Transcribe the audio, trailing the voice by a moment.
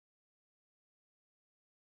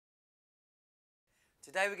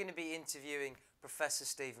Today we're going to be interviewing Professor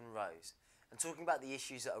Stephen Rose and talking about the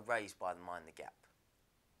issues that are raised by the Mind the Gap.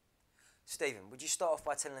 Stephen, would you start off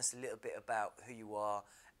by telling us a little bit about who you are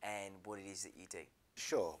and what it is that you do?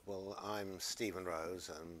 Sure. Well, I'm Stephen Rose.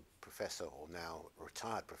 I'm professor, or now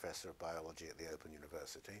retired professor of biology at the Open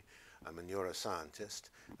University. I'm a neuroscientist,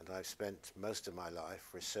 and I've spent most of my life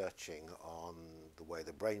researching on the way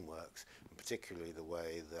the brain works, and particularly the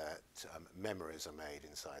way that memories are made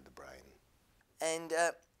inside the brain. And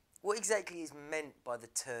what exactly is meant by the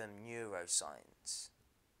term neuroscience?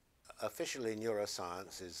 Officially,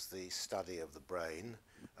 neuroscience is the study of the brain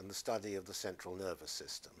and the study of the central nervous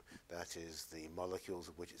system. That is, the molecules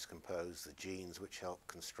of which it's composed, the genes which help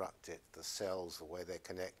construct it, the cells, the way they're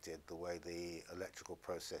connected, the way the electrical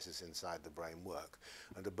processes inside the brain work,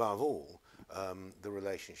 and above all, the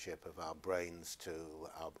relationship of our brains to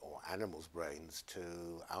or animals' brains to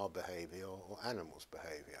our behavior or animals'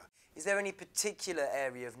 behavior. Is there any particular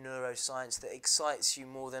area of neuroscience that excites you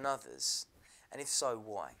more than others? And if so,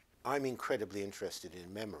 why? I'm incredibly interested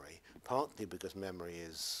in memory, partly because memory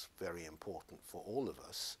is very important for all of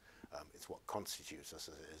us. It's what constitutes us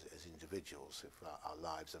as individuals, if our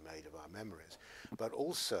lives are made of our memories. But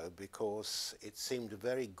also because it seemed a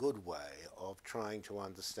very good way of trying to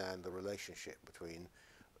understand the relationship between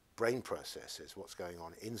brain processes, what's going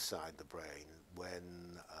on inside the brain when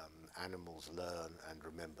animals learn and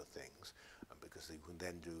remember things, because you can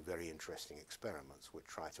then do very interesting experiments which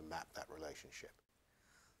try to map that relationship.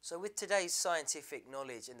 So with today's scientific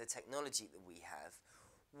knowledge and the technology that we have,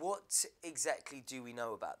 what exactly do we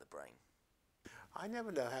know about the brain? I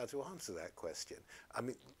never know how to answer that question. I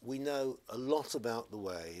mean, we know a lot about the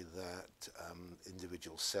way that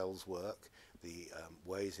individual cells work, the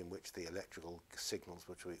ways in which the electrical signals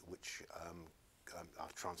which are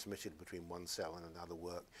transmitted between one cell and another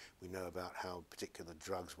work. We know about how particular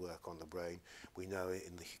drugs work on the brain. We know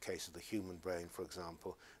in the case of the human brain, for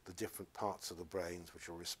example, the different parts of the brains which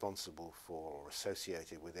are responsible for or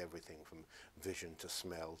associated with everything from vision to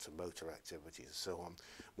smell to motor activities and so on.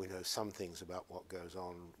 We know some things about what goes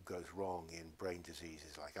wrong in brain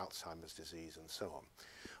diseases like Alzheimer's disease and so on.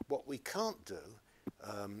 What we can't do,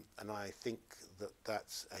 and I think that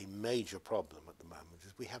that's a major problem at the moment,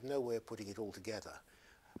 is we have no way of putting it all together.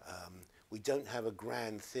 We don't have a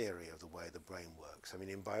grand theory of the way the brain works. I mean,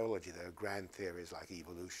 in biology there are grand theories like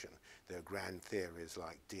evolution, there are grand theories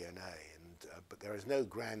like DNA, but there is no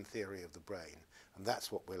grand theory of the brain, and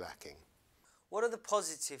that's what we're lacking. What are the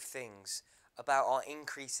positive things about our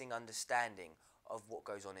increasing understanding of what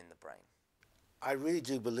goes on in the brain? I really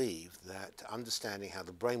do believe that understanding how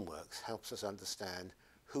the brain works helps us understand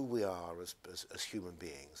who we are as human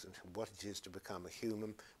beings and what it is to become a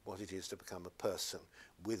human, what it is to become a person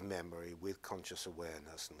with memory, with conscious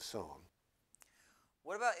awareness and so on.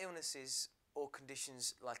 What about illnesses or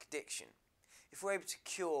conditions like addiction? If we're able to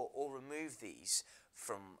cure or remove these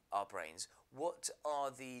from our brains, what are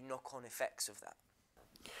the knock-on effects of that?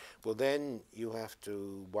 Well, then you have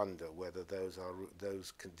to wonder whether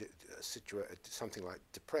something like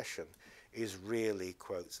depression is really,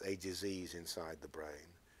 quotes, a disease inside the brain,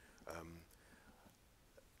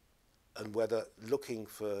 and whether looking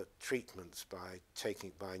for treatments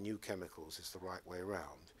by new chemicals is the right way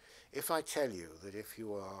around. If I tell you that if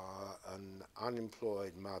you are an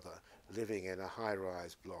unemployed mother living in a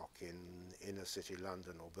high-rise block in inner city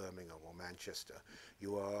London or Birmingham or Manchester,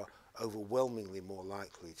 you are overwhelmingly more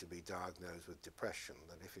likely to be diagnosed with depression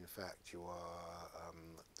than if in fact you are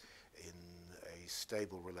in a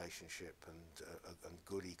stable relationship and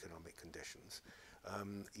good economic conditions,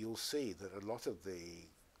 you'll see that a lot of the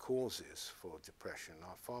causes for depression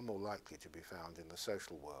are far more likely to be found in the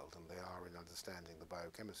social world than they are in understanding the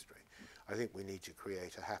biochemistry. I think we need to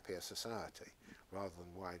create a happier society rather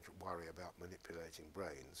than worry about manipulating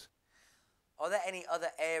brains. Are there any other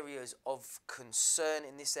areas of concern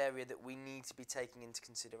in this area that we need to be taking into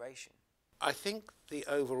consideration? I think the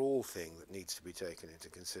overall thing that needs to be taken into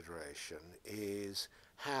consideration is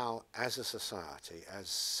how, as a society, as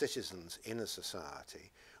citizens in a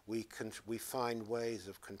society, we find ways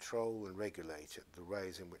of control and regulate it, the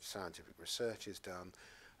ways in which scientific research is done,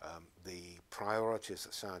 the priorities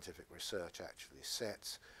that scientific research actually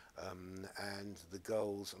sets, and the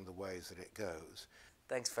goals and the ways that it goes.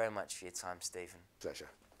 Thanks very much for your time, Stephen. Pleasure.